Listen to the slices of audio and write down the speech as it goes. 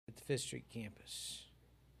Fifth Street campus.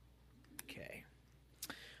 Okay.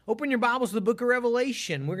 Open your Bibles to the book of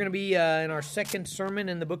Revelation. We're going to be in our second sermon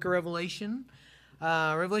in the book of Revelation.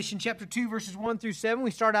 Revelation chapter 2, verses 1 through 7. We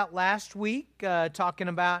started out last week talking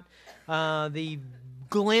about the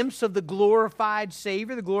glimpse of the glorified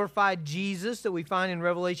Savior, the glorified Jesus that we find in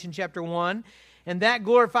Revelation chapter 1. And that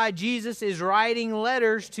glorified Jesus is writing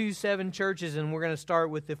letters to 7 churches. And we're going to start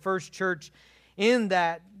with the first church in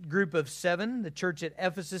that group of 7, the church at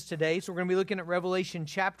Ephesus today. So we're going to be looking at Revelation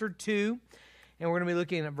chapter 2, and we're going to be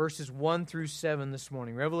looking at verses 1 through 7 this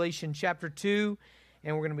morning. Revelation chapter 2,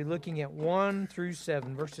 and we're going to be looking at 1 through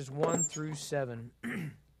 7, verses 1 through 7.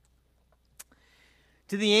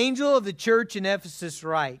 To the angel of the church in Ephesus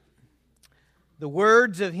write, the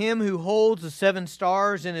words of him who holds the 7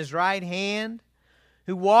 stars in his right hand,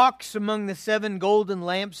 who walks among the 7 golden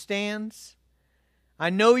lampstands. I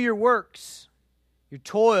know your works, your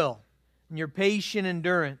toil, and your patient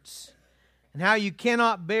endurance, and how you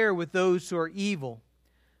cannot bear with those who are evil,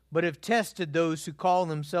 but have tested those who call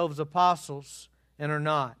themselves apostles and are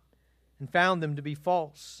not, and found them to be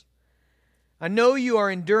false. I know you are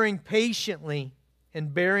enduring patiently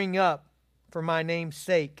and bearing up for my name's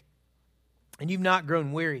sake, and you've not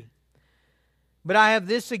grown weary. But I have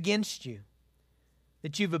this against you,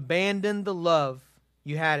 that you've abandoned the love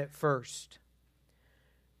you had at first.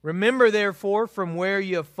 Remember, therefore, from where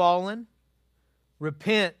you have fallen,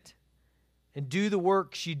 repent, and do the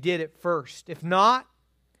works you did at first. If not,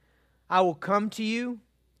 I will come to you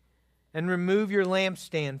and remove your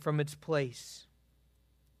lampstand from its place,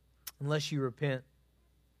 unless you repent.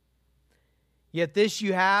 Yet this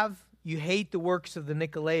you have, you hate the works of the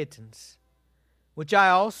Nicolaitans, which I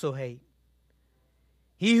also hate.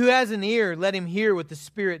 He who has an ear, let him hear what the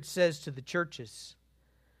Spirit says to the churches.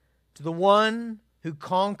 To the one who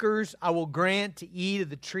conquers, I will grant to eat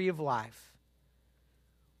of the tree of life,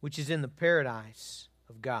 which is in the paradise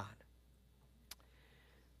of God.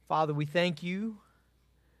 Father, we thank you,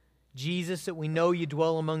 Jesus, that we know you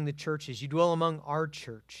dwell among the churches. You dwell among our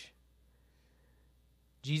church.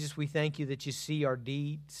 Jesus, we thank you that you see our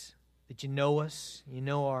deeds, that you know us, you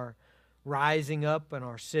know our rising up and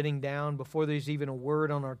our sitting down. Before there's even a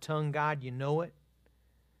word on our tongue, God, you know it.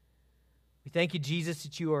 We thank you, Jesus,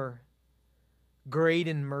 that you are great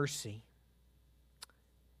in mercy.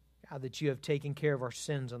 God, that you have taken care of our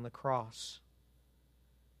sins on the cross.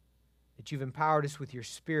 That you've empowered us with your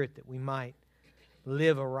Spirit that we might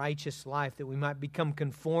live a righteous life, that we might become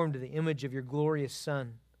conformed to the image of your glorious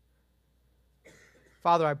Son.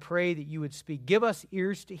 Father, I pray that you would speak. Give us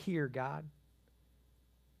ears to hear, God.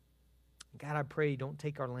 God, I pray don't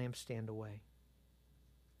take our lampstand away.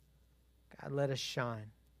 God, let us shine.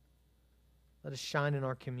 Let us shine in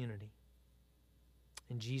our community.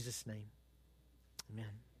 In Jesus' name, amen.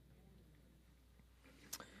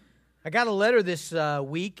 I got a letter this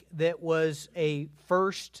week that was a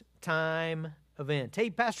first-time event. Hey,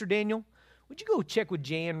 Pastor Daniel, would you go check with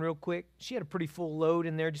Jan real quick? She had a pretty full load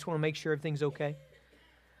in there. Just want to make sure everything's okay.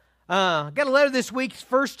 I got a letter this week,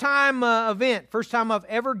 first-time event. First time I've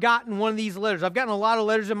ever gotten one of these letters. I've gotten a lot of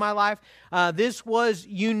letters in my life. This was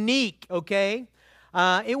unique, okay?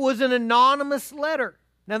 It was an anonymous letter.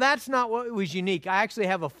 Now, that's not what was unique. I actually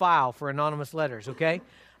have a file for anonymous letters, okay?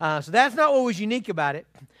 So that's not what was unique about it.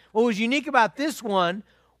 What was unique about this one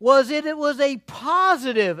was it was a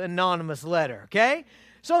positive anonymous letter, okay?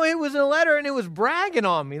 So it was a letter, and it was bragging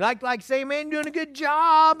on me, like saying, man, you're doing a good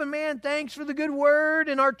job, and man, thanks for the good word,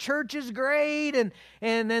 and our church is great, and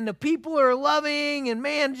then the people are loving, and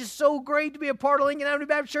man, just so great to be a part of Lincoln Avenue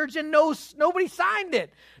Baptist Church, and nobody signed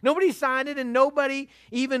it. Nobody signed it, and they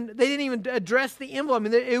didn't even address the envelope. I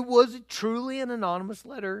mean, it was truly an anonymous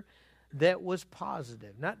letter that was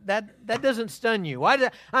positive. That doesn't stun you.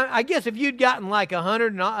 I guess if you'd gotten like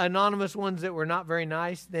 100 anonymous ones that were not very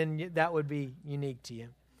nice, then that would be unique to you.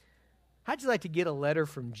 How'd you like to get a letter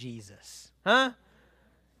from Jesus? Huh?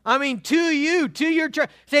 I mean, to you, to your church.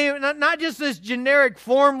 Saying not just this generic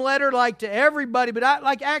form letter like to everybody, but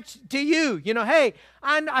to you. You know, hey,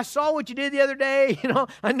 I saw what you did the other day. You know,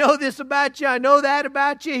 I know this about you. I know that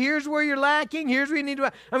about you. Here's where you're lacking. Here's where you need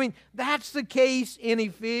to. I mean, that's the case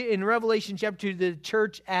in Revelation chapter 2, the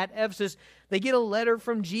church at Ephesus. They get a letter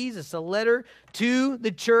from Jesus, a letter to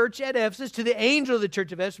the church at Ephesus, to the angel of the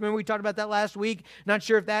church of Ephesus. Remember we talked about that last week? Not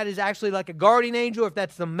sure if that is actually like a guardian angel or if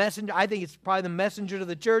that's the messenger. I think it's probably the messenger to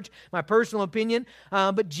the church, my personal opinion.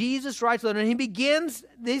 But Jesus writes a letter, and he begins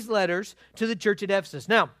these letters to the church at Ephesus.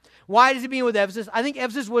 Now, why does he begin with Ephesus? I think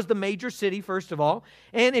Ephesus was the major city, first of all.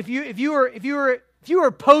 And if you were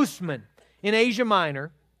a postman in Asia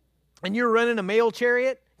Minor, and you're running a mail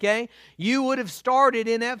chariot, okay, you would have started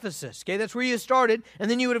in Ephesus, okay? That's where you started, and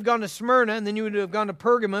then you would have gone to Smyrna, and then you would have gone to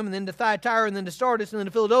Pergamum, and then to Thyatira, and then to Sardis, and then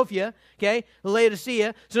to Philadelphia, okay,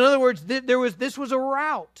 Laodicea. So in other words, this was a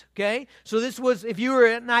route, okay? So this was, if you were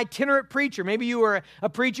an itinerant preacher, maybe you were a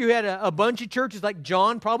preacher who had a bunch of churches like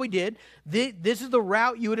John probably did, this is the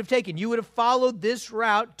route you would have taken. You would have followed this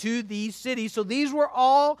route to these cities. So these were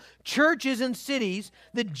all churches and cities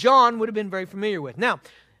that John would have been very familiar with. Now,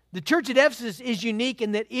 the church at Ephesus is unique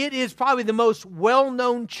in that it is probably the most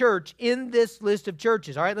well-known church in this list of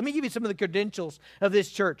churches. All right, let me give you some of the credentials of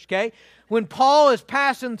this church, okay? When Paul is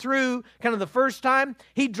passing through kind of the first time,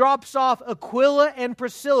 he drops off Aquila and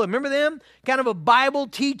Priscilla. Remember them? Kind of a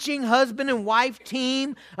Bible-teaching husband and wife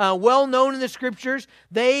team, well-known in the Scriptures.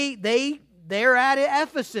 They're at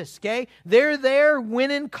Ephesus, okay? They're there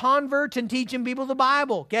winning converts and teaching people the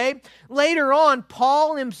Bible, okay? Later on,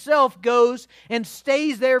 Paul himself goes and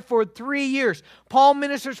stays there for 3 years. Paul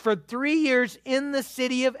ministers for 3 years in the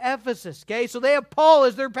city of Ephesus, okay? So they have Paul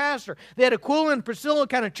as their pastor. They had Aquila and Priscilla,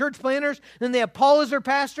 kind of church planners. Then they have Paul as their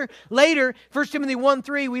pastor. Later, 1 Timothy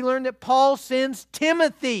 1:3, we learn that Paul sends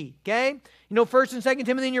Timothy, okay? You know, 1 and 2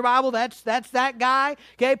 Timothy in your Bible, that's that guy.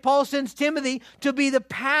 Okay, Paul sends Timothy to be the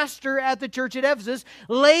pastor at the church at Ephesus.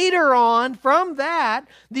 Later on, from that,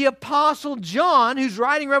 the Apostle John, who's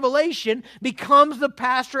writing Revelation, becomes the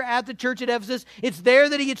pastor at the church at Ephesus. It's there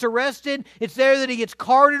that he gets arrested. It's there that he gets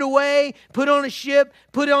carted away, put on a ship,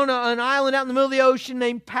 put on an island out in the middle of the ocean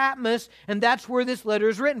named Patmos, and that's where this letter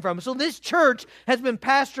is written from. So this church has been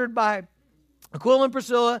pastored by Aquila and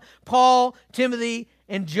Priscilla, Paul, Timothy,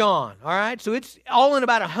 and John, all right? So it's all in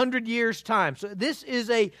about 100 years' time. So this is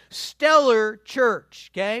a stellar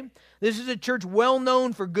church, okay? This is a church well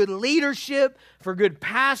known for good leadership, for good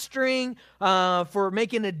pastoring, for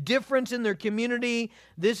making a difference in their community.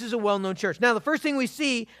 This is a well-known church. Now, the first thing we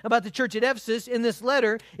see about the church at Ephesus in this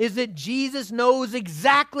letter is that Jesus knows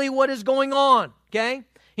exactly what is going on, okay?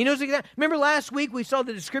 He knows exactly. Remember last week we saw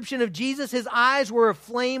the description of Jesus? His eyes were a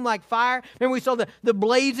flame like fire. Remember we saw the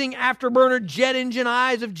blazing afterburner jet engine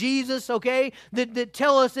eyes of Jesus, okay? That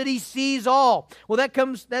tell us that he sees all. Well, that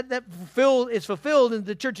is fulfilled in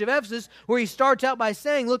the church of Ephesus, where he starts out by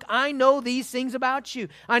saying, look, I know these things about you.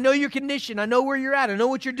 I know your condition. I know where you're at. I know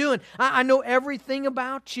what you're doing. I know everything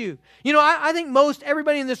about you. You know, I think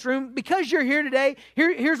everybody in this room, because you're here today,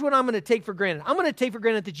 here's what I'm going to take for granted. I'm going to take for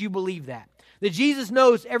granted that you believe that Jesus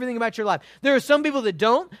knows everything about your life. There are some people that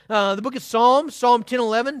don't. The book of Psalms, Psalm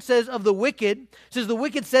 10:11 says of the wicked, the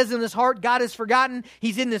wicked says in his heart, God has forgotten,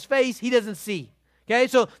 he's in his face, he doesn't see. Okay,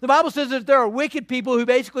 so the Bible says that there are wicked people who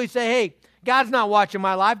basically say, hey, God's not watching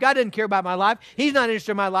my life. God doesn't care about my life. He's not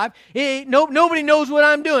interested in my life. Nobody knows what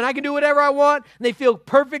I'm doing. I can do whatever I want, and they feel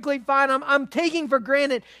perfectly fine. I'm taking for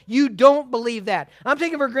granted you don't believe that. I'm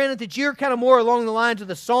taking for granted that you're kind of more along the lines of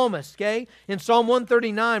the psalmist, okay? In Psalm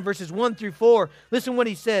 139, verses 1 through 4, listen what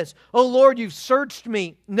he says. Oh, Lord, you've searched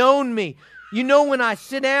me, known me. You know when I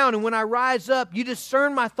sit down and when I rise up. You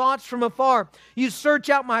discern my thoughts from afar. You search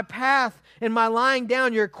out my path and my lying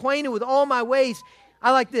down. You're acquainted with all my ways.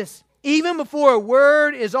 I like this. Even before a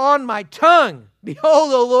word is on my tongue,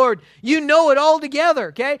 behold, O Lord, you know it all together,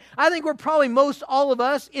 okay? I think we're probably most all of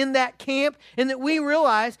us in that camp, and that we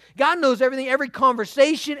realize God knows everything, every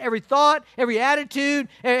conversation, every thought, every attitude,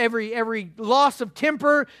 every loss of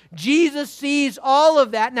temper. Jesus sees all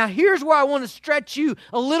of that. Now, here's where I want to stretch you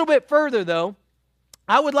a little bit further, though.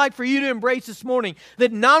 I would like for you to embrace this morning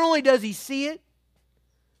that not only does he see it,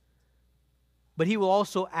 but he will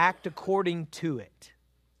also act according to it.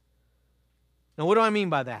 Now, what do I mean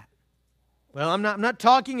by that? Well, I'm not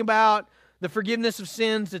talking about the forgiveness of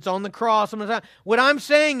sins that's on the cross. What I'm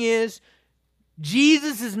saying is,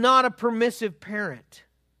 Jesus is not a permissive parent.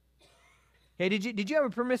 Okay, did you have a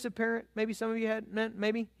permissive parent? Maybe some of you had,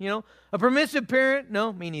 maybe, a permissive parent?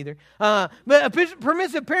 No, me neither. But a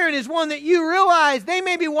permissive parent is one that you realize they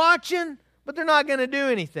may be watching, but they're not going to do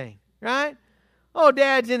anything, right? Oh,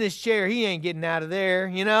 Dad's in his chair. He ain't getting out of there,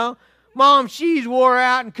 Mom, she's wore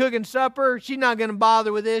out and cooking supper. She's not going to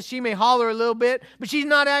bother with this. She may holler a little bit, but she's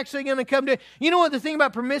not actually going to come to it. You know what the thing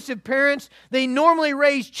about permissive parents? They normally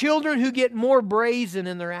raise children who get more brazen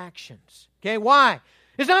in their actions. Okay, why?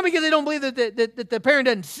 It's not because they don't believe that the parent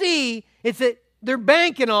doesn't see. It's that they're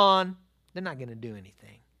banking on they're not going to do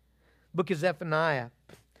anything. Book of Zephaniah,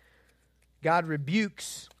 God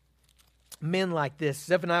rebukes men like this.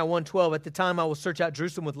 Zephaniah 1:12, at the time I will search out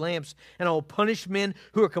Jerusalem with lamps, and I will punish men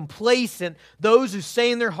who are complacent, those who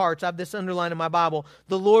say in their hearts, I have this underlined in my Bible,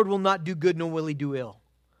 the Lord will not do good, nor will he do ill.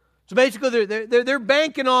 So basically they're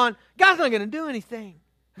banking on, God's not going to do anything.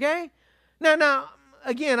 Okay? Now,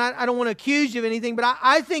 again, I don't want to accuse you of anything, but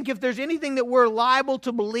I think if there's anything that we're liable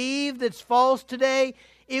to believe that's false today,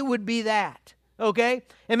 it would be that. Okay?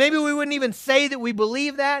 And maybe we wouldn't even say that we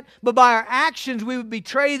believe that, but by our actions we would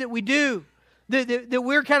betray that we do. That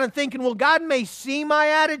we're kind of thinking, well, God may see my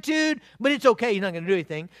attitude, but it's okay, He's not going to do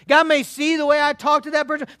anything. God may see the way I talk to that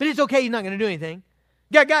person, but it's okay, He's not going to do anything.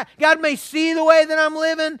 God may see the way that I'm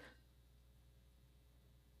living,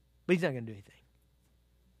 but He's not going to do anything.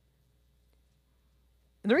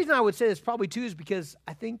 And the reason I would say this probably too is because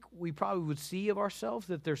I think we probably would see of ourselves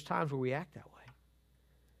that there's times where we act that way.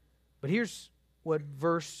 But here's what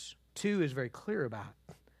verse 2 is very clear about.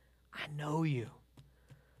 I know you.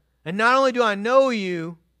 And not only do I know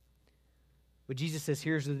you, but Jesus says,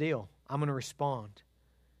 here's the deal. I'm going to respond.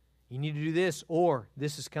 You need to do this or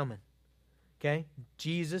this is coming. Okay?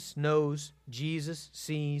 Jesus knows, Jesus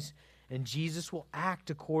sees, and Jesus will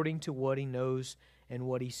act according to what He knows and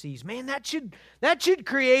what He sees. Man, that should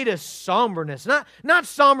create a somberness. Not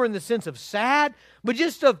somber in the sense of sad, but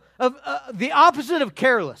just of the opposite of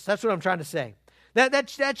careless. That's what I'm trying to say.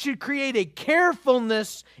 That should create a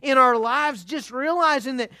carefulness in our lives, just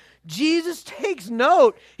realizing that Jesus takes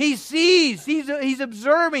note. He sees. He's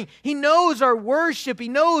observing. He knows our worship. He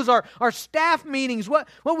knows our staff meetings, what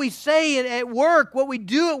we say at work, what we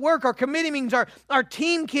do at work, our committee meetings, our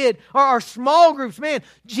team kid, our small groups. Man,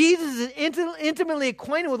 Jesus is intimately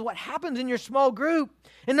acquainted with what happens in your small group.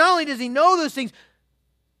 And not only does He know those things,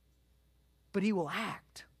 but He will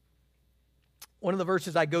act. One of the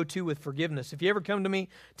verses I go to with forgiveness. If you ever come to me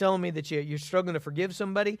telling me that you're struggling to forgive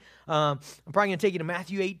somebody, I'm probably going to take you to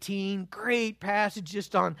Matthew 18. Great passage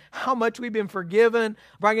just on how much we've been forgiven.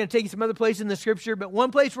 I'm probably going to take you some other place in the Scripture, but one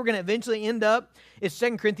place we're going to eventually end up is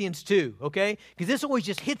 2 Corinthians 2, okay? Because this always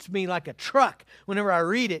just hits me like a truck whenever I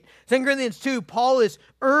read it. 2 Corinthians 2, Paul is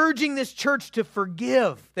urging this church to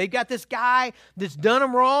forgive. They've got this guy that's done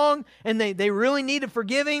them wrong, and they really need to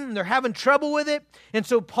forgive him, and they're having trouble with it. And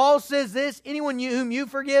so Paul says this, anyone whom you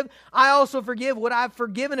forgive, I also forgive. What I've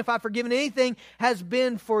forgiven, if I've forgiven anything, has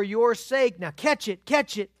been for your sake. Now catch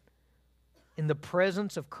it. In the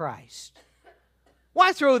presence of Christ.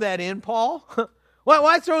 Why throw that in, Paul?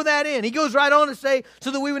 Why throw that in? He goes right on to say,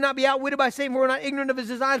 so that we would not be outwitted by Satan, we're not ignorant of his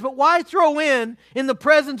designs. But why throw in the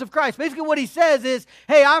presence of Christ? Basically what he says is,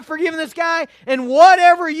 hey, I've forgiven this guy, and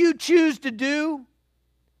whatever you choose to do,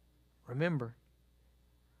 remember,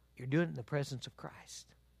 you're doing it in the presence of Christ.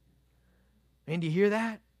 And do you hear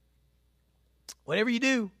that? Whatever you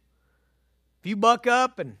do, if you buck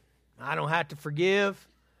up and I don't have to forgive,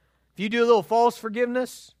 if you do a little false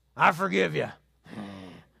forgiveness, I forgive you.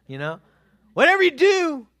 You know? Whatever you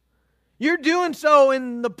do, you're doing so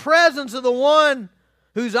in the presence of the one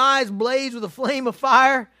whose eyes blaze with a flame of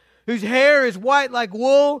fire, whose hair is white like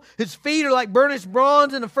wool, his feet are like burnished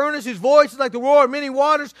bronze in a furnace, whose voice is like the roar of many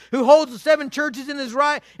waters, who holds the 7 churches in his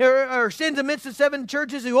right, or sins amidst the 7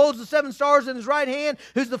 churches, who holds the 7 stars in his right hand,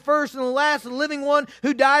 who's the first and the last, the living one,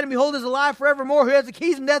 who died and behold is alive forevermore, who has the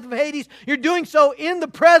keys and death of Hades. You're doing so in the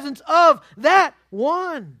presence of that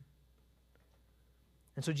one.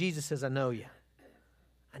 And so Jesus says, I know you.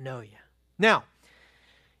 I know you. Now,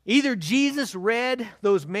 either Jesus read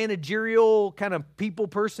those managerial kind of people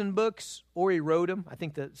person books or He wrote them. I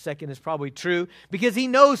think the second is probably true because He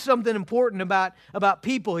knows something important about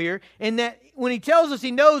people here. And that when He tells us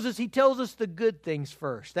He knows us, He tells us the good things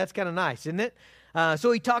first. That's kind of nice, isn't it?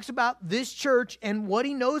 So He talks about this church and what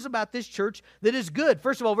He knows about this church that is good.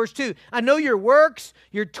 First of all, verse 2, I know your works,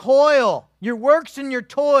 your toil, your works and your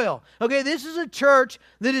toil. Okay, this is a church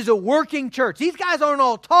that is a working church. These guys aren't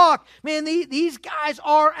all talk. Man, these guys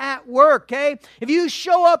are at work, okay? If you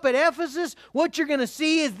show up at Ephesus, what you're going to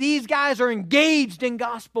see is these guys are engaged in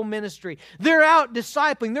gospel ministry. They're out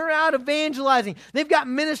discipling. They're out evangelizing. They've got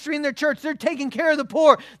ministry in their church. They're taking care of the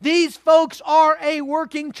poor. These folks are a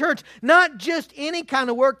working church. Not just any kind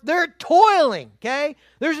of work. They're toiling, okay?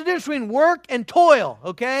 There's a difference between work and toil,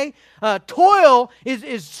 okay? Toil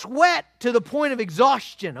is sweat to the point of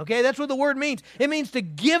exhaustion, okay? That's what the word means. It means to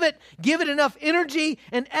give it enough energy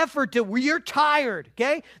and effort to where you're tired,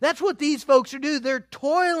 okay? That's what these folks are doing. They're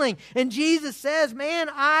toiling. And Jesus says, man,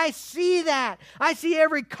 I see that. I see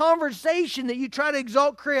every conversation that you try to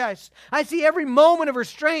exalt Christ. I see every moment of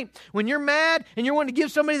restraint. When you're mad and you're wanting to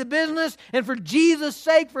give somebody the business, and for Jesus'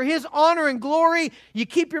 sake, for His honor and glory, you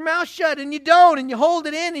keep your mouth shut and you don't, and you hold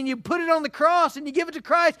it in and you put it on the cross and you give it to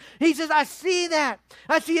Christ. He says, I see that.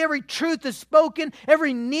 I see every truth that's spoken,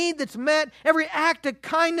 every need that's met, every act of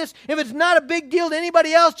kindness. If it's not a big deal to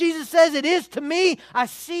anybody else, Jesus says it is to me. I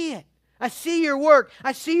see it. I see your work.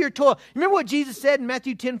 I see your toil. Remember what Jesus said in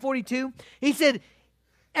Matthew 10:42? He said,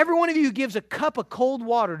 every one of you who gives a cup of cold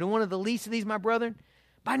water to one of the least of these, my brethren,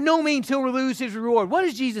 by no means he'll lose his reward. What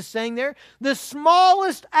is Jesus saying there? The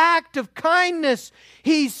smallest act of kindness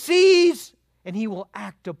he sees and he will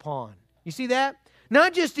act upon. You see that?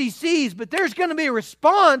 Not just he sees, but there's going to be a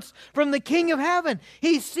response from the King of Heaven.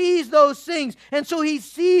 He sees those things, and so he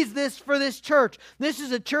sees this for this church. This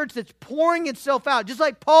is a church that's pouring itself out, just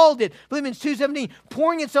like Paul did, Philippians 2:17,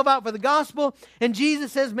 pouring itself out for the gospel. And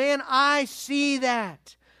Jesus says, man, I see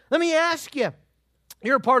that. Let me ask you,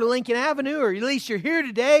 you're a part of Lincoln Avenue, or at least you're here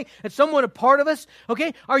today, and somewhat a part of us,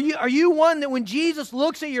 okay? Are you one that when Jesus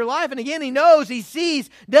looks at your life, and again, he knows, he sees,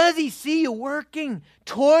 does he see you working,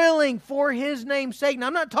 toiling for his name's sake? Now,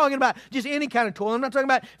 I'm not talking about just any kind of toil. I'm not talking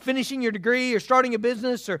about finishing your degree or starting a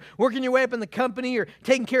business or working your way up in the company or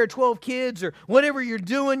taking care of 12 kids or whatever you're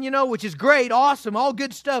doing, which is great, awesome, all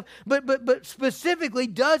good stuff. But specifically,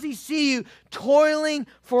 does he see you toiling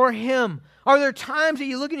for him? Are there times that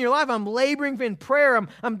you look in your life, I'm laboring in prayer,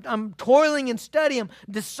 I'm toiling in study, I'm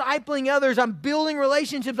discipling others, I'm building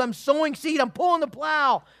relationships, I'm sowing seed, I'm pulling the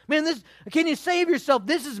plow. Man, can you save yourself?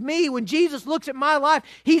 This is me. When Jesus looks at my life,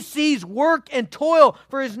 he sees work and toil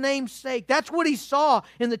for his name's sake. That's what he saw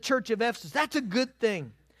in the church of Ephesus. That's a good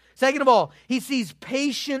thing. Second of all, he sees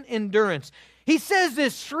patient endurance. He says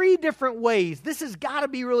this 3 different ways. This has got to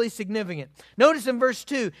be really significant. Notice in verse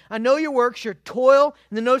 2, I know your works, your toil,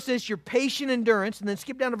 and then notice this, your patient endurance, and then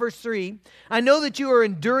skip down to verse 3. I know that you are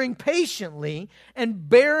enduring patiently and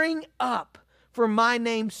bearing up for my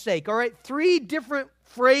name's sake. All right, 3 different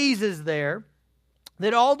phrases there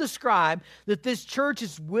that all describe that this church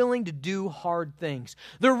is willing to do hard things.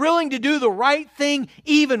 They're willing to do the right thing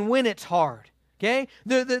even when it's hard. Okay?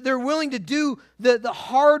 They're willing to do the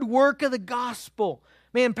hard work of the gospel.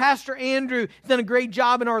 Man, Pastor Andrew has done a great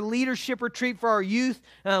job in our leadership retreat for our youth.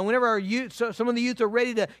 Whenever our youth, so some of the youth are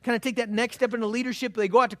ready to kind of take that next step into leadership, they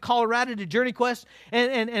go out to Colorado to Journey Quest,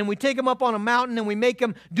 and we take them up on a mountain and we make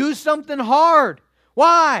them do something hard.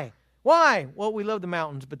 Why? Why? Well, we love the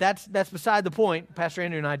mountains, but that's beside the point. Pastor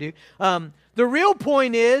Andrew and I do. The real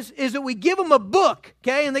point is that we give them a book,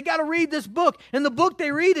 okay? And they got to read this book. And the book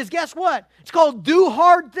they read is, guess what? It's called Do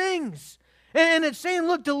Hard Things. And it's saying,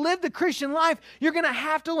 look, to live the Christian life, you're going to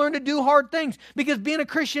have to learn to do hard things because being a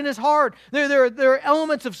Christian is hard. There are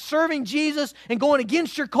elements of serving Jesus and going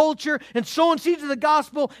against your culture and sowing seeds of the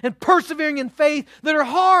gospel and persevering in faith that are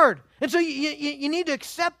hard. And so you need to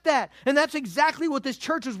accept that. And that's exactly what this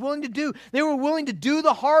church was willing to do. They were willing to do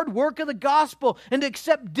the hard work of the gospel and to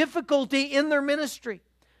accept difficulty in their ministry.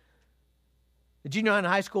 The junior high and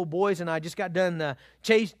high school boys and I just got done,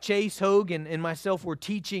 Chase Hogue and myself were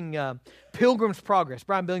teaching Pilgrim's Progress.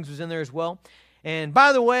 Brian Billings was in there as well. And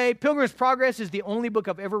by the way, Pilgrim's Progress is the only book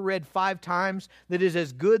I've ever read 5 times that is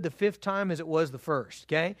as good the 5th time as it was the first,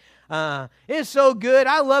 okay? It's so good.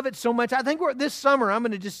 I love it so much. I think this summer I'm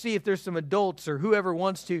going to just see if there's some adults or whoever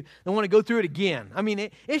wants to that want to go through it again. I mean,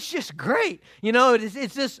 it's just great.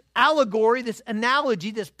 It's this allegory, this analogy,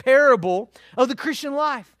 this parable of the Christian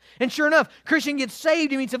life. And sure enough, Christian gets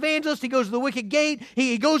saved, he meets evangelist, he goes to the wicket gate,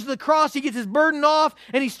 he goes to the cross, he gets his burden off,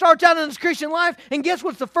 and he starts out in his Christian life, and guess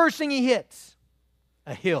what's the first thing he hits?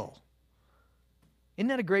 A hill. Isn't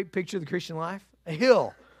that a great picture of the Christian life? A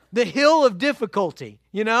hill. The hill of difficulty,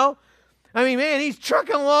 I mean, man, he's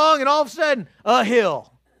trucking along, and all of a sudden, a hill.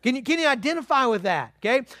 Can you identify with that,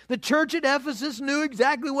 okay? The church at Ephesus knew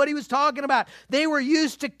exactly what he was talking about. They were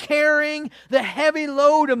used to carrying the heavy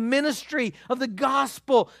load of ministry, of the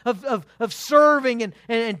gospel, of serving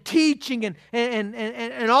and teaching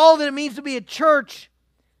and all that it means to be a church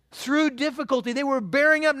through difficulty. They were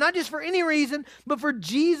bearing up, not just for any reason, but for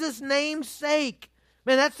Jesus' name's sake.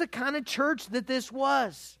 Man, that's the kind of church that this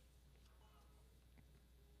was.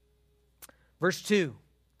 Verse 2.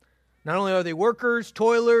 Not only are they workers,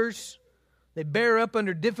 toilers, they bear up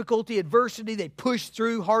under difficulty, adversity, they push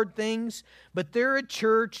through hard things, but they're a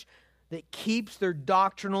church that keeps their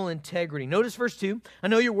doctrinal integrity. Notice verse 2. I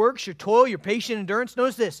know your works, your toil, your patient endurance.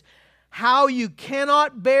 Notice this. How you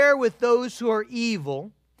cannot bear with those who are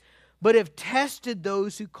evil, but have tested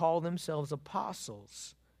those who call themselves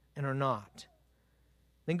apostles and are not.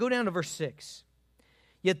 Then go down to verse 6.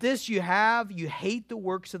 Yet this you hate the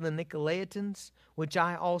works of the Nicolaitans, which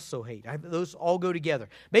I also hate. Those all go together.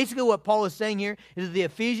 Basically what Paul is saying here is that the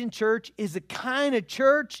Ephesian church is the kind of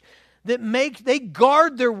church that they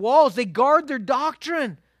guard their walls, they guard their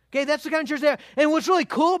doctrine. Okay, that's the kind of church they are. And what's really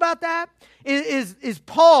cool about that is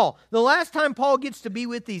Paul. The last time Paul gets to be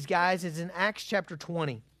with these guys is in Acts chapter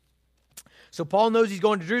 20. So Paul knows he's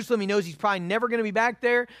going to Jerusalem. He knows he's probably never going to be back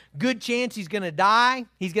there. Good chance he's going to die.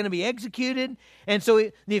 He's going to be executed. And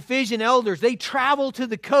so the Ephesian elders, they travel to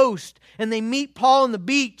the coast and they meet Paul on the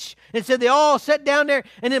beach. And said they all sat down there.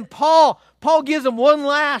 And then Paul gives them one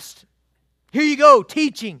last, here you go,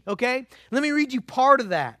 teaching, okay? Let me read you part of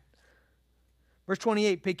that. Verse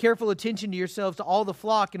 28, pay careful attention to yourselves, to all the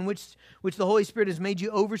flock in which the Holy Spirit has made you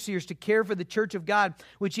overseers to care for the church of God,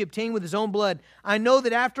 which He obtained with His own blood. I know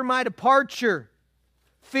that after my departure,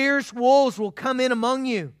 fierce wolves will come in among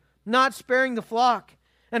you, not sparing the flock.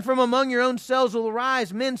 And from among your own selves will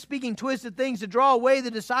arise men speaking twisted things to draw away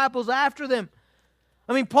the disciples after them.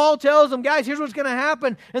 I mean, Paul tells them, guys, here's what's going to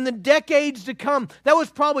happen in the decades to come. That was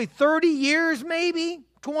probably 30 years maybe,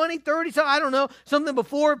 20, 30, I don't know, something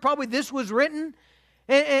before probably this was written.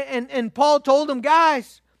 And Paul told them,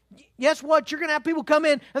 guys, guess what? You're going to have people come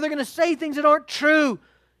in and they're going to say things that aren't true.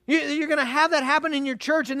 You're going to have that happen in your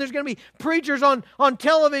church, and there's going to be preachers on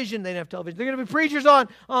television. They didn't have television. They're going to be preachers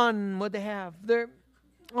on what they have. They're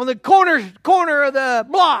on the corner of the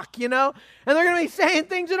block, you know, and they're going to be saying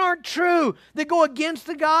things that aren't true, that go against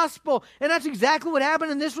the gospel. And that's exactly what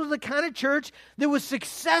happened, and this was the kind of church that was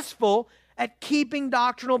successful at keeping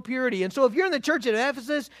doctrinal purity. And so if you're in the church at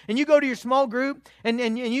Ephesus and you go to your small group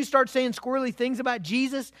and you start saying squirrely things about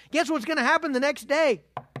Jesus, guess what's going to happen the next day?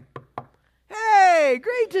 Hey,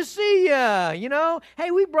 great to see you. You know,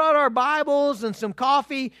 hey, we brought our Bibles and some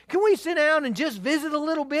coffee. Can we sit down and just visit a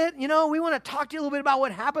little bit? You know, we want to talk to you a little bit about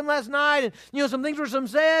what happened last night, and you know, some things were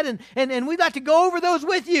said, and we'd like to go over those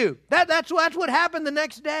with you. That's what happened the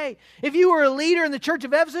next day. If you were a leader in the church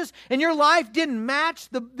of Ephesus and your life didn't match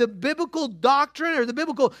the biblical doctrine or the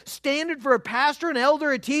biblical standard for a pastor, an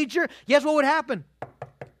elder, a teacher, guess what would happen?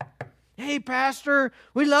 Hey, pastor,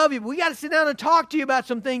 we love you, but we got to sit down and talk to you about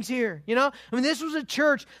some things here, you know? I mean, this was a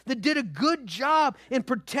church that did a good job in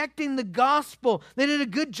protecting the gospel. They did a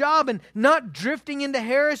good job in not drifting into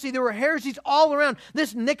heresy. There were heresies all around.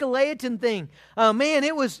 This Nicolaitan thing, man,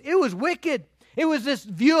 it was wicked. It was this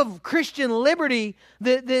view of Christian liberty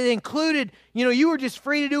that included, you know, you were just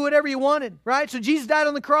free to do whatever you wanted, right? So Jesus died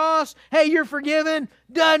on the cross. Hey, you're forgiven.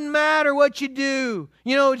 Doesn't matter what you do.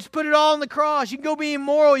 You know, just put it all on the cross. You can go be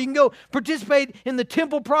immoral. You can go participate in the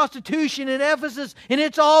temple prostitution in Ephesus, and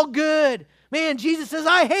it's all good. Man, Jesus says,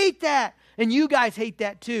 I hate that. And you guys hate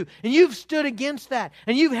that too. And you've stood against that.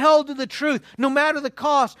 And you've held to the truth, no matter the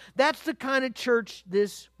cost. That's the kind of church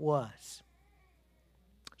this was.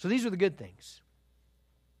 So these are the good things.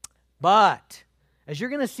 But, as you're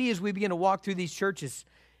going to see as we begin to walk through these churches,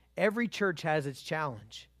 every church has its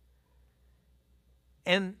challenge.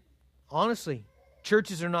 And honestly,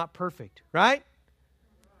 churches are not perfect, right?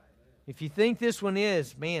 If you think this one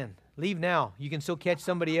is, man, leave now. You can still catch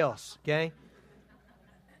somebody else, okay?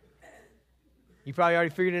 You probably already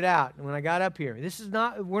figured it out when I got up here.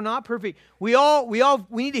 We're not perfect. We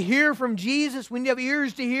need to hear from Jesus. We need to have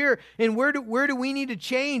ears to hear. And where do we need to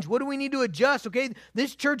change? What do we need to adjust? Okay,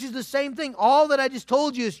 this church is the same thing. All that I just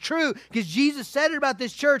told you is true because Jesus said it about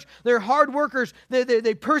this church. They're hard workers.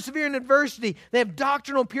 They persevere in adversity. They have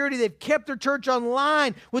doctrinal purity. They've kept their church on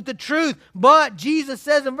line with the truth. But Jesus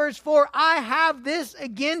says in verse 4, I have this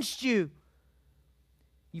against you.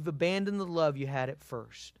 You've abandoned the love you had at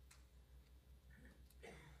first.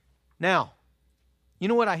 Now, you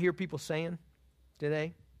know what I hear people saying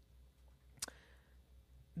today?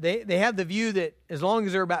 They have the view that as long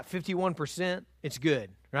as they're about 51%, it's good,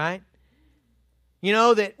 right? You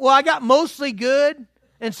know, that, well, I got mostly good,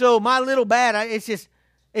 and so my little bad, it's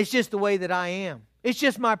just the way that I am. It's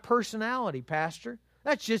just my personality, Pastor.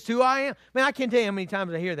 That's just who I am. Man, I can't tell you how many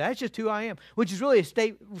times I hear that. That's just who I am, which is really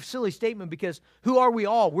a silly statement because who are we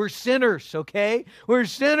all? We're sinners, okay? We're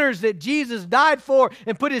sinners that Jesus died for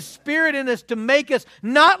and put His Spirit in us to make us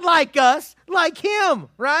not like us, like Him,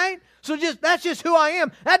 right? So that's just who I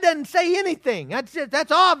am. That doesn't say anything.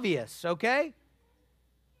 That's obvious, okay?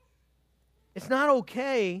 It's not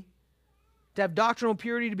okay to have doctrinal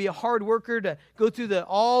purity, to be a hard worker, to go through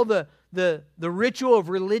all the ritual of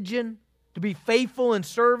religion, to be faithful in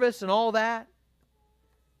service and all that,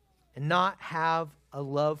 and not have a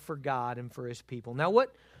love for God and for His people. Now,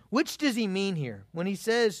 which does he mean here? When he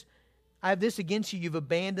says, I have this against you, you've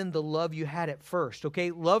abandoned the love you had at first.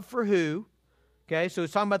 Okay, love for who? Okay, so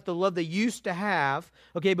it's talking about the love they used to have.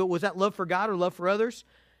 Okay, but was that love for God or love for others?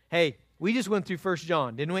 Hey, we just went through 1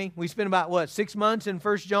 John, didn't we? We spent about, 6 months in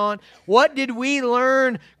 1 John? What did we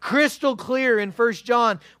learn crystal clear in 1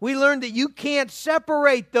 John? We learned that you can't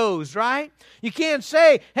separate those, right? You can't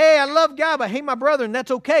say, hey, I love God, but I hate my brother, and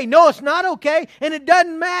that's okay. No, it's not okay, and it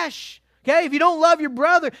doesn't mesh. Okay, if you don't love your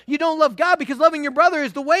brother, you don't love God, because loving your brother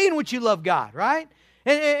is the way in which you love God, right?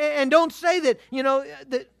 And don't say that,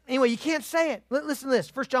 anyway, you can't say it. Listen to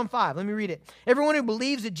this, 1 John 5, let me read it. Everyone who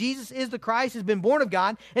believes that Jesus is the Christ has been born of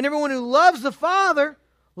God, and everyone who loves the Father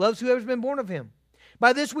loves whoever's been born of him.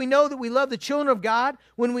 By this we know that we love the children of God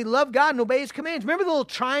when we love God and obey his commands. Remember the little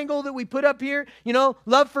triangle that we put up here?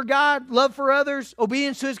 Love for God, love for others,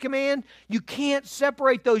 obedience to his command. You can't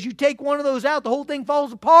separate those. You take one of those out, the whole thing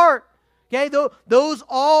falls apart. Okay, those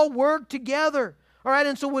all work together. All right,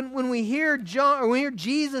 and so when we hear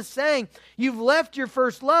Jesus saying, you've left your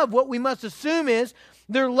first love, what we must assume is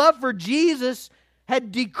their love for Jesus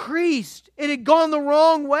had decreased. It had gone the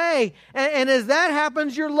wrong way. And as that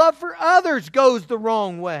happens, your love for others goes the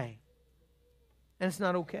wrong way. And it's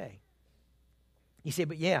not okay. You say,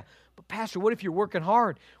 but Pastor, what if you're working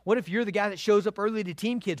hard? What if you're the guy that shows up early to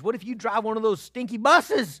Team Kids? What if you drive one of those stinky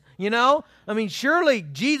buses, surely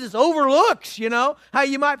Jesus overlooks, how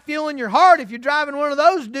you might feel in your heart if you're driving one of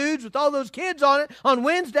those dudes with all those kids on it on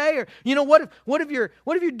Wednesday. Or, what if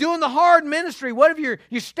you're doing the hard ministry? What if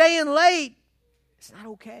you're staying late? It's not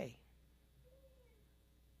okay.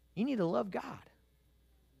 You need to love God.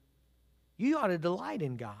 You ought to delight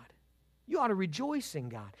in God. You ought to rejoice in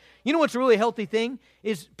God. You know what's a really healthy thing?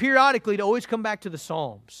 Is periodically to always come back to the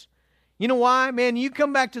Psalms. You know why? Man, you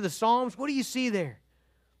come back to the Psalms, what do you see there?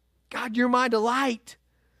 God, you're my delight.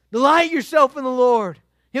 Delight yourself in the Lord.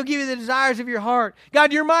 He'll give you the desires of your heart.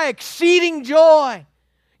 God, you're my exceeding joy.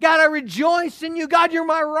 God, I rejoice in you. God, you're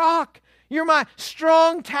my rock. You're my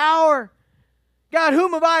strong tower. God,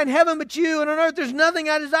 whom have I in heaven but you? And on earth there's nothing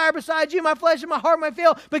I desire besides you. My flesh and my heart might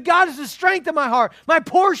fail, but God is the strength of my heart, my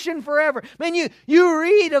portion forever. Man, you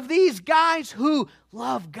read of these guys who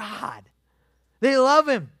love God. They love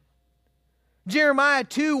him. Jeremiah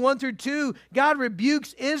 2, 1 through 2, God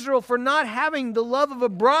rebukes Israel for not having the love of a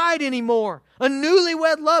bride anymore. A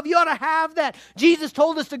newlywed love. You ought to have that. Jesus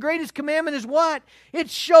told us the greatest commandment is what?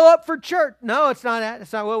 It's show up for church. No, it's not that.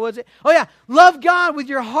 That's not what was it? Oh yeah, love God with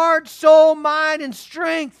your heart, soul, mind, and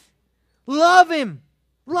strength. Love him.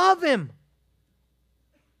 Love him.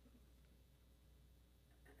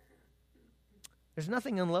 There's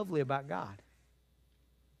nothing unlovely about God.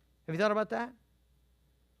 Have you thought about that?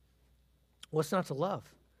 What's not to love?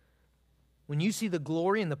 When you see the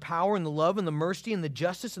glory and the power and the love and the mercy and the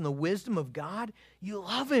justice and the wisdom of God, you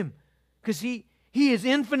love him because he is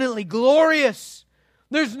infinitely glorious.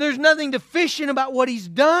 There's nothing deficient about what he's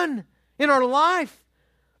done in our life.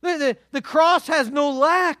 The cross has no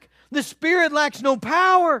lack. The Spirit lacks no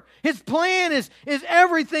power. His plan is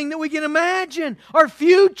everything that we can imagine. Our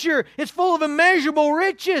future is full of immeasurable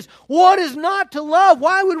riches. What is not to love?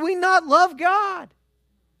 Why would we not love God?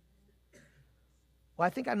 Well, I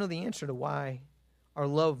think I know the answer to why our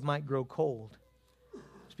love might grow cold.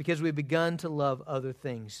 It's because we've begun to love other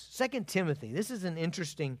things. 2 Timothy, this is an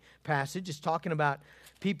interesting passage. It's talking about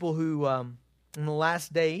people who, in the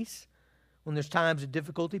last days, when there's times of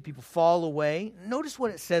difficulty, people fall away. Notice what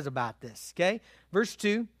it says about this, okay? Verse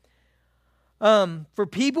 2, for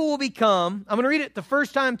people will become, I'm going to read it the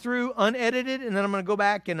first time through unedited, and then I'm going to go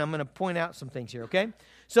back and I'm going to point out some things here, okay?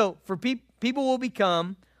 So, for people will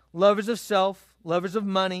become lovers of self, lovers of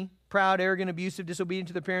money, proud, arrogant, abusive, disobedient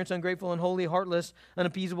to their parents, ungrateful, unholy, heartless,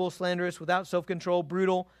 unappeasable, slanderous, without self-control,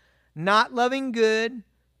 brutal, not loving good,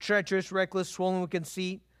 treacherous, reckless, swollen with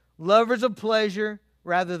conceit, lovers of pleasure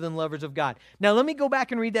rather than lovers of God. Now, let me go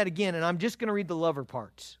back and read that again, and I'm just going to read the lover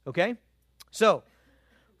parts, okay? So,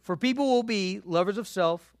 for people will be lovers of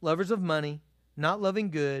self, lovers of money, not loving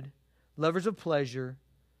good, lovers of pleasure,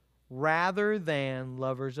 rather than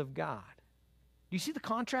lovers of God. Do you see the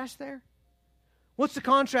contrast there? What's the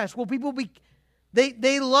contrast? Well,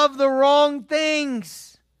 they love the wrong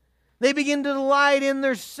things. They begin to delight in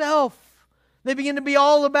their self. They begin to be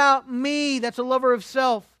all about me. That's a lover of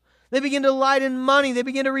self. They begin to delight in money. They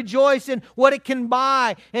begin to rejoice in what it can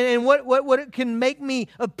buy and what it can make me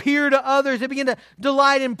appear to others. They begin to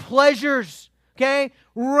delight in pleasures, okay?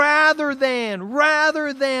 Rather than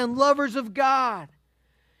lovers of God.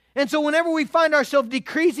 And so whenever we find ourselves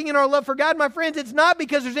decreasing in our love for God, my friends, it's not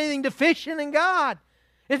because there's anything deficient in God.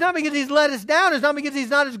 It's not because he's let us down. It's not because he's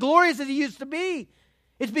not as glorious as he used to be.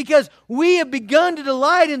 It's because we have begun to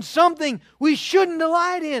delight in something we shouldn't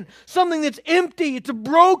delight in. Something that's empty. It's a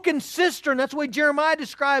broken cistern. That's the way Jeremiah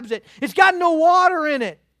describes it. It's got no water in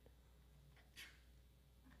it.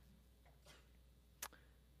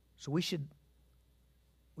 So we should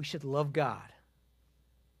love God.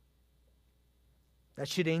 That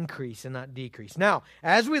should increase and not decrease. Now,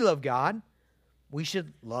 as we love God, we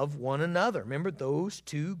should love one another. Remember, those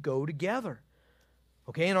two go together.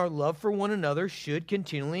 Okay, and our love for one another should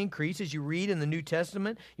continually increase. As you read in the New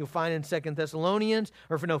Testament, you'll find in 1 Thessalonians,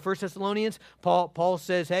 Paul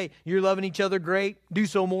says, hey, you're loving each other great, do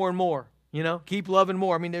so more and more. Keep loving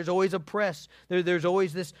more. I mean, there's always a press. There's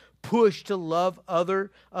always this push to love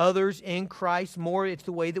others in Christ more. It's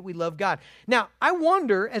the way that we love God. Now, I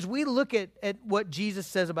wonder, as we look at what Jesus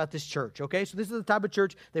says about this church, okay? So this is the type of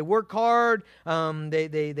church, they work hard,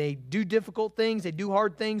 they do difficult things, they do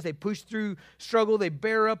hard things, they push through struggle, they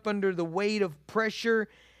bear up under the weight of pressure,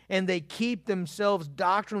 and they keep themselves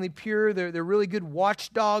doctrinally pure. They're really good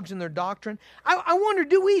watchdogs in their doctrine. I wonder,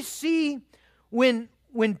 do we see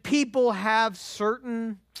when people have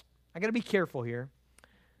certain, I got to be careful here.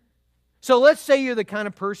 So let's say you're the kind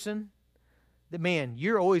of person that, man,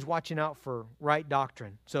 you're always watching out for right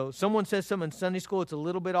doctrine. So someone says something in Sunday school, it's a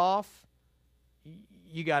little bit off,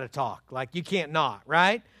 you got to talk. Like, you can't not,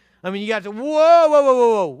 right? I mean, you got to,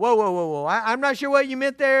 whoa. I'm not sure what you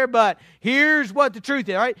meant there, but here's what the truth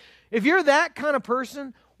is, right? If you're that kind of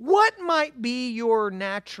person, what might be your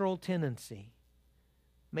natural tendency?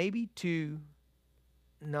 Maybe to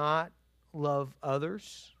not love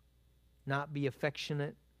others, not be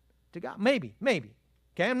affectionate to God. Maybe.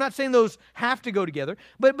 Okay, I'm not saying those have to go together,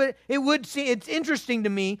 but it's interesting to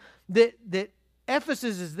me that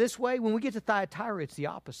Ephesus is this way. When we get to Thyatira, it's the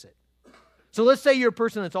opposite. So let's say you're a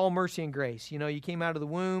person that's all mercy and grace. You came out of the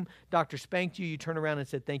womb, doctor spanked you, you turn around and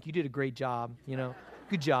said, thank you, you did a great job,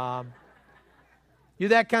 good job. You're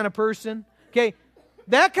that kind of person. Okay,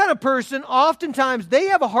 that kind of person, oftentimes, they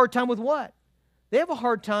have a hard time with what? They have a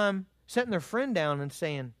hard time setting their friend down and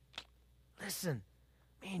saying, listen,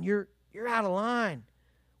 man, you're out of line.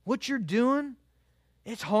 What you're doing,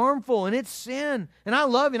 it's harmful and it's sin. And I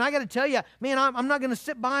love you. And I got to tell you, man, I'm not going to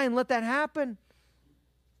sit by and let that happen.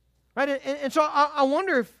 Right? And so I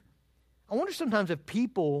wonder sometimes if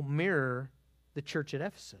people mirror the church at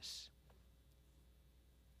Ephesus.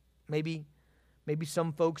 Maybe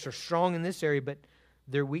some folks are strong in this area, but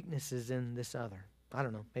their weakness is in this other. I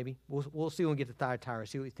don't know. Maybe. We'll see when we get to Thyatira.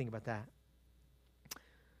 See what you think about that.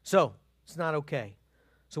 So, it's not okay.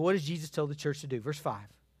 So what does Jesus tell the church to do? Verse 5.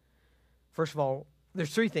 First of all,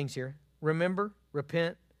 there's three things here. Remember,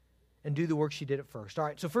 repent, and do the work she did at first. All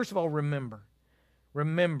right, so first of all, remember.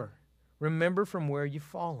 Remember from where you've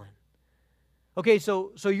fallen. Okay,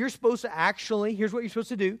 so you're supposed to actually, here's what you're supposed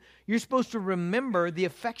to do. You're supposed to remember the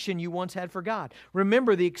affection you once had for God.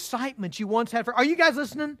 Remember the excitement you once had for, are you guys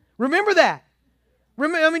listening? Remember that. Do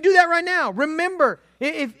that right now. Remember,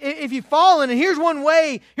 if you've fallen, and here's one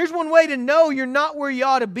way to know you're not where you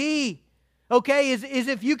ought to be. Okay, is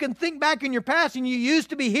if you can think back in your past and you used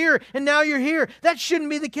to be here and now you're here. That shouldn't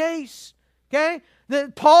be the case. Okay?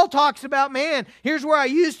 Paul talks about, man, here's where I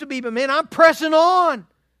used to be, but man, I'm pressing on.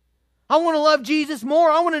 I want to love Jesus more.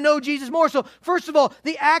 I want to know Jesus more. So first of all,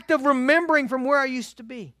 the act of remembering from where I used to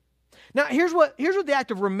be. Now, here's what the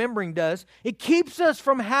act of remembering does. It keeps us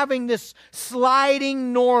from having this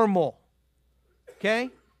sliding normal. Okay?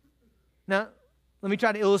 Now, let me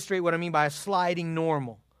try to illustrate what I mean by a sliding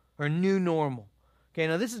normal or a new normal. Okay,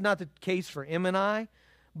 now this is not the case for Em and I,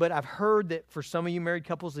 but I've heard that for some of you married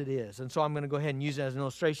couples it is. And so I'm going to go ahead and use it as an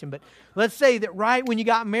illustration. But let's say that right when you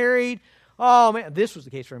got married, oh man, this was the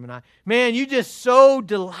case for him and I. Man, you just so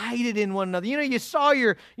delighted in one another. You saw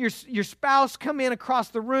your spouse come in across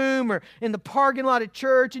the room or in the parking lot at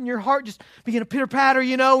church, and your heart just began to pitter-patter,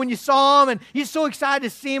 when you saw them, and you're so excited to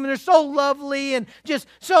see them, and they're so lovely and just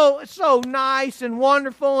so nice and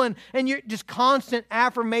wonderful, and you're just constant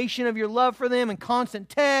affirmation of your love for them and constant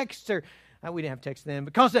texts or we didn't have text then,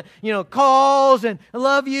 but constant, calls and I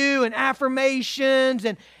love you and affirmations.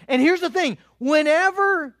 And here's the thing,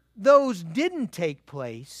 whenever those didn't take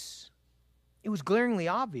place, it was glaringly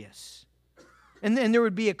obvious. And then there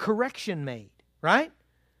would be a correction made, right?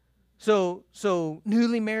 So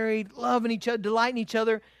newly married, loving each other, delighting each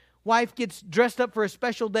other. Wife gets dressed up for a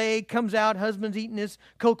special day, comes out, husband's eating his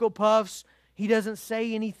Cocoa Puffs. He doesn't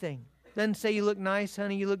say anything. Doesn't say, you look nice,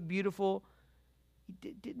 honey, you look beautiful.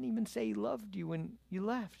 He didn't even say he loved you when you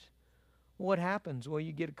left. What happens? Well,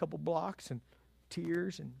 you get a couple blocks and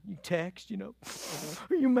tears and you text,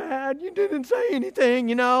 are you mad? You didn't say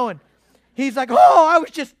anything, and he's like, oh, I was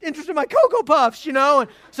just interested in my Cocoa Puffs, and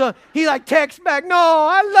so he texts back, no,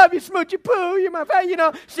 I love you, Smoochy Poo, you're my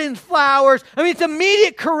favorite, sends flowers. I mean, it's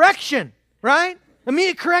immediate correction, right?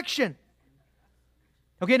 Immediate correction.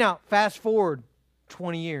 Okay, now, fast forward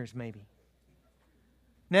 20 years maybe.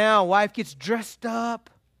 Now, wife gets dressed up,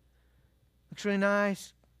 looks really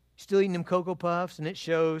nice, still eating them Cocoa Puffs, and it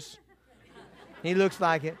shows. He looks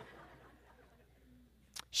like it.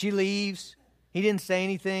 She leaves. He didn't say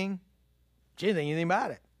anything. She didn't think anything about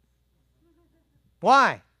it.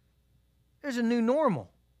 Why? There's a new normal.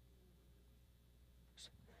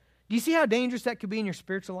 Do you see how dangerous that could be in your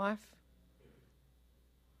spiritual life?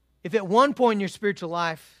 If at one point in your spiritual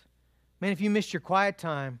life, man, if you missed your quiet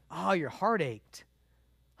time, your heart ached.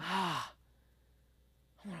 I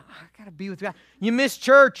got to be with God. You miss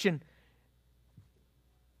church, and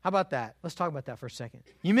how about that? Let's talk about that for a second.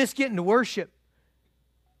 You miss getting to worship.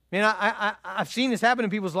 Man, I've seen this happen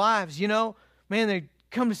in people's lives, Man, they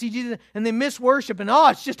come to see Jesus, and they miss worship, and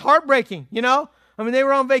it's just heartbreaking, I mean, they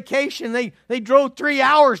were on vacation. They drove 3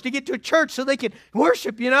 hours to get to a church so they could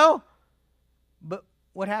worship, But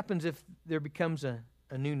what happens if there becomes a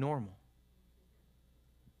new normal?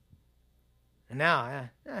 And now,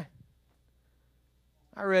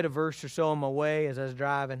 I read a verse or so on my way as I was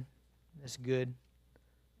driving. That's good.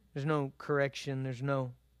 There's no correction.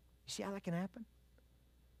 You see how that can happen?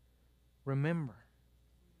 Remember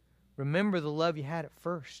the love you had at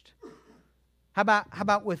first. How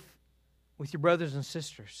about with your brothers and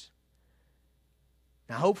sisters?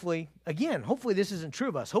 Now, hopefully this isn't true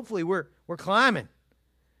of us. Hopefully we're climbing.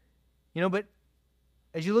 But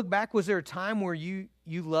as you look back, was there a time where you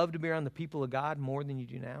loved to be around the people of God more than you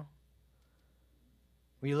do now?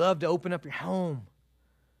 Where you love to open up your home.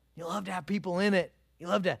 You love to have people in it. You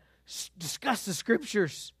love to discuss the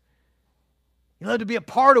Scriptures. You love to be a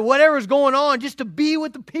part of whatever's going on, just to be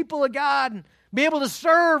with the people of God and be able to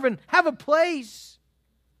serve and have a place.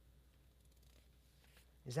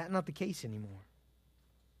 Is that not the case anymore?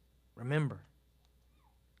 Remember.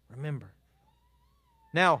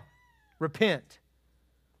 Now, repent.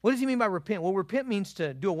 What does he mean by repent? Well, repent means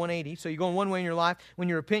to do a 180. So you're going one way in your life. When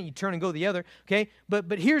you repent, you turn and go the other. Okay?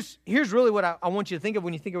 But here's really what I want you to think of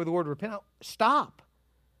when you think of the word repent. Stop.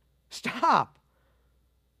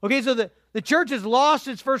 Okay, so the church has lost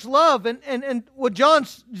its first love. And what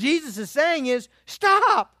Jesus is saying is,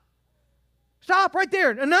 stop. Stop right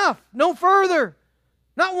there. Enough. No further.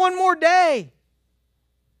 Not one more day.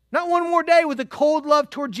 Not one more day with a cold love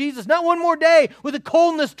toward Jesus. Not one more day with a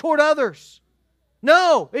coldness toward others.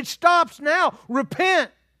 No, it stops now.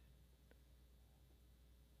 Repent.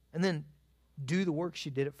 And then do the work she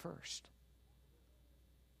did at first.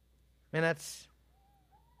 Man, that's...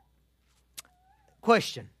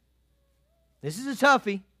 Question. This is a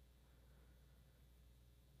toughie.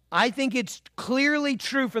 I think it's clearly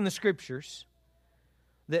true from the Scriptures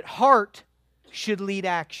that heart should lead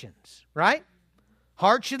actions, right?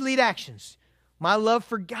 Heart should lead actions. My love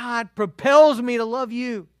for God propels me to love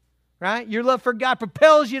you, right? Your love for God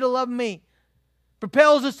propels you to love me,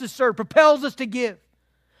 propels us to serve, propels us to give.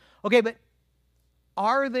 Okay, but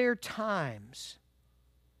are there times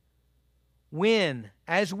when,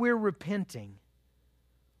 as we're repenting,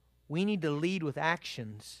 we need to lead with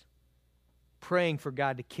actions, praying for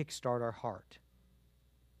God to kickstart our heart?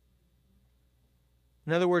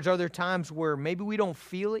 In other words, are there times where maybe we don't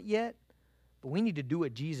feel it yet, but we need to do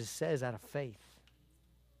what Jesus says out of faith?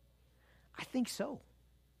 I think so.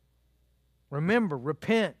 Remember,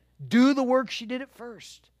 repent. Do the work she did at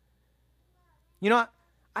first.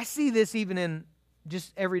 I see this even in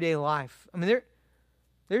just everyday life. I mean,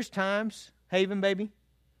 there's times, Haven, baby,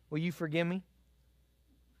 will you forgive me?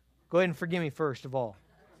 Go ahead and forgive me first of all.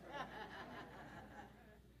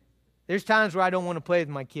 There's times where I don't want to play with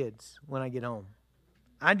my kids when I get home.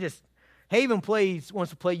 Haven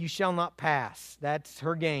wants to play You Shall Not Pass. That's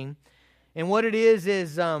her game. And what it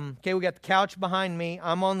is, okay, we got the couch behind me.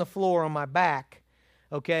 I'm on the floor on my back,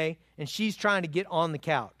 okay? And she's trying to get on the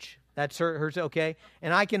couch. That's her, okay?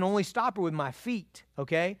 And I can only stop her with my feet,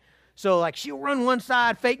 okay? So, like, she'll run one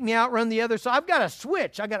side, fake me out, run the other. So I've got to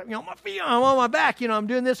switch. I got, my feet, I'm on my back, I'm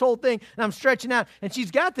doing this whole thing, and I'm stretching out. And she's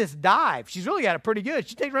got this dive. She's really got it pretty good.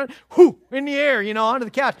 She takes a run, in the air, onto the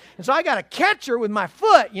couch. And so I got to catch her with my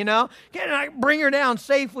foot, and I bring her down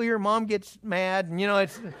safely. Her mom gets mad, and,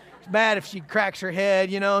 it's bad if she cracks her head,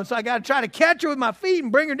 And so I got to try to catch her with my feet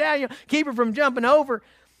and bring her down, keep her from jumping over.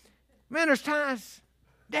 Man, there's times,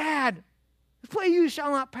 Dad, let's play You Shall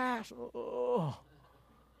Not Pass. Oh.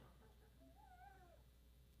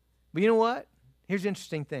 But you know what? Here's the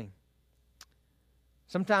interesting thing.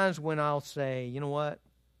 Sometimes when I'll say, you know what?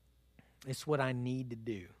 It's what I need to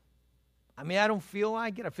do. I mean, I don't feel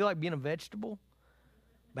like it. I feel like being a vegetable.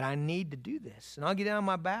 But I need to do this. And I'll get down on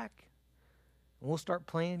my back. And we'll start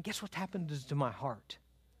playing. Guess what happens to my heart?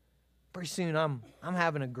 Pretty soon I'm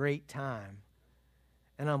having a great time.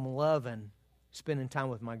 And I'm loving spending time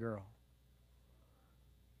with my girl.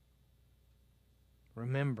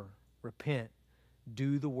 Remember, repent.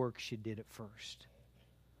 Do the work she did at first.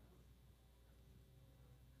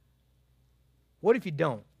 What if you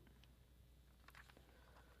don't?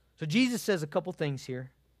 So Jesus says a couple things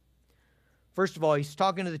here. First of all, he's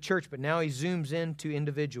talking to the church, but now he zooms into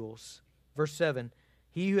individuals. Verse 7,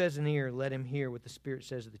 he who has an ear, let him hear what the Spirit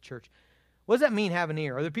says to the church. What does that mean, have an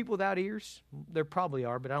ear? Are there people without ears? There probably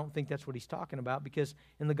are, but I don't think that's what he's talking about, because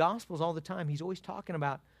in the Gospels all the time, he's always talking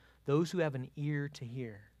about those who have an ear to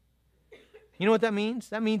hear. You know what that means?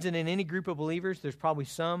 That means that in any group of believers, there's probably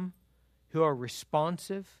some who are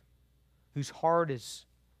responsive, whose heart is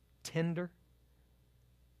tender,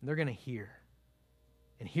 and they're going to hear.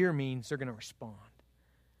 And hear means they're going to respond.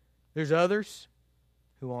 There's others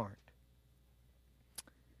who aren't.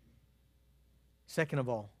 Second of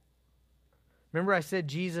all, remember I said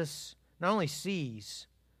Jesus not only sees,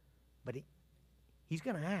 but he's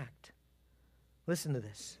going to act. Listen to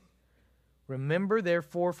this. Remember,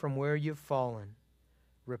 therefore, from where you've fallen.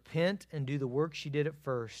 Repent and do the works you did at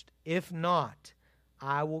first. If not,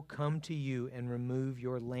 I will come to you and remove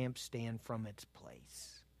your lampstand from its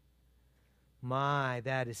place. My,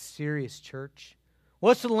 that is serious, church.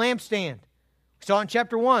 What's the lampstand? We saw in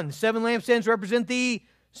chapter 1. The 7 lampstands represent the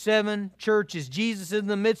 7 churches. Jesus is in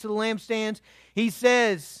the midst of the lampstands. He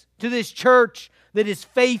says to this church that is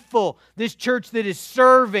faithful, this church that is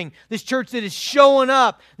serving, this church that is showing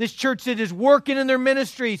up, this church that is working in their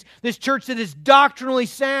ministries, this church that is doctrinally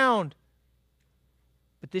sound,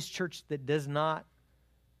 but this church that does not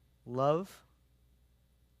love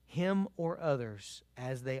him or others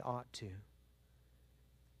as they ought to.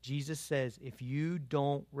 Jesus says, if you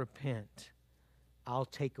don't repent, I'll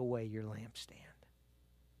take away your lampstand.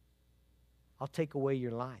 I'll take away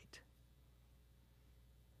your light.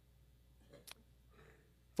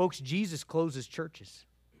 Folks, Jesus closes churches.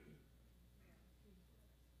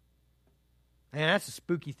 Man, that's a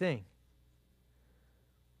spooky thing.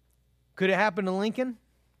 Could it happen to Lincoln?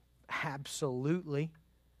 Absolutely.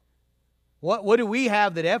 What do we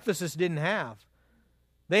have that Ephesus didn't have?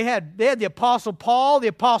 They had the Apostle Paul, the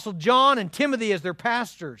Apostle John, and Timothy as their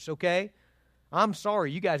pastors, okay? I'm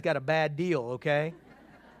sorry, you guys got a bad deal, okay?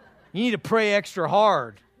 You need to pray extra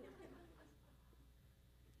hard.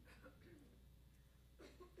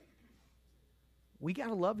 We got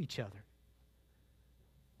to love each other.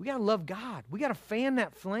 We got to love God. We got to fan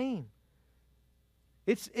that flame.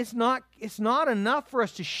 It's not enough for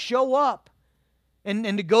us to show up and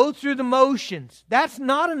to go through the motions. That's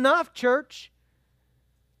not enough, church.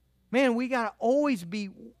 Man, we got to always be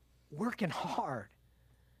working hard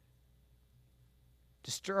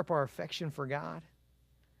to stir up our affection for God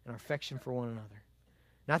and our affection for one another.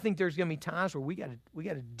 And I think there's going to be times where we got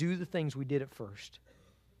to do the things we did at first.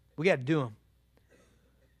 We got to do them.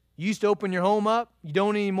 You used to open your home up. You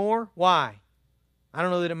don't anymore. Why? I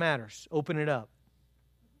don't know that it matters. Open it up.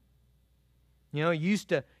 You know, you used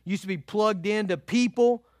to be plugged into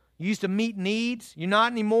people. You used to meet needs. You're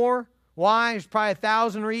not anymore. Why? There's probably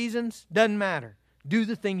 1,000 reasons. Doesn't matter. Do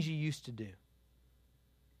the things you used to do.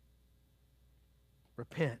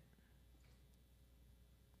 Repent.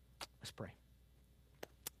 Let's pray.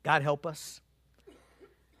 God, help us.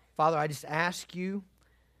 Father, I just ask you,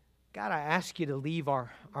 God, I ask you to leave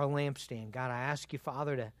our lampstand. God, I ask you,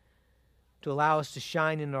 Father, to allow us to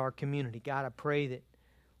shine into our community. God, I pray that,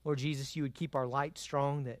 Lord Jesus, you would keep our light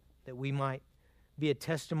strong, that we might be a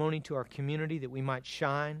testimony to our community, that we might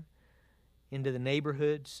shine into the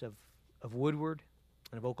neighborhoods of Woodward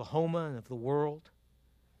and of Oklahoma and of the world.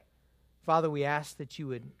 Father, we ask that you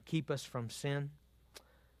would keep us from sin.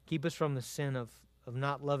 Keep us from the sin of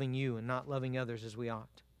not loving you and not loving others as we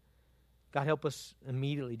ought. God, help us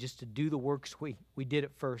immediately just to do the works we did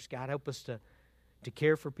at first. God, help us to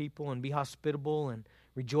care for people and be hospitable and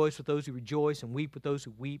rejoice with those who rejoice and weep with those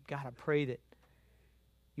who weep. God, I pray that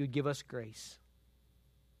you would give us grace.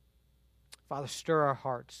 Father, stir our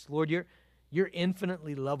hearts. Lord, you're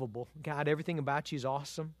infinitely lovable. God, everything about you is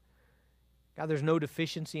awesome. God, there's no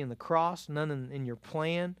deficiency in the cross, none in your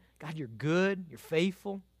plan. God, you're good. You're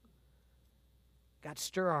faithful. God,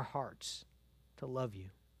 stir our hearts to love you.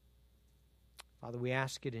 Father, we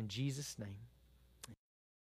ask it in Jesus' name.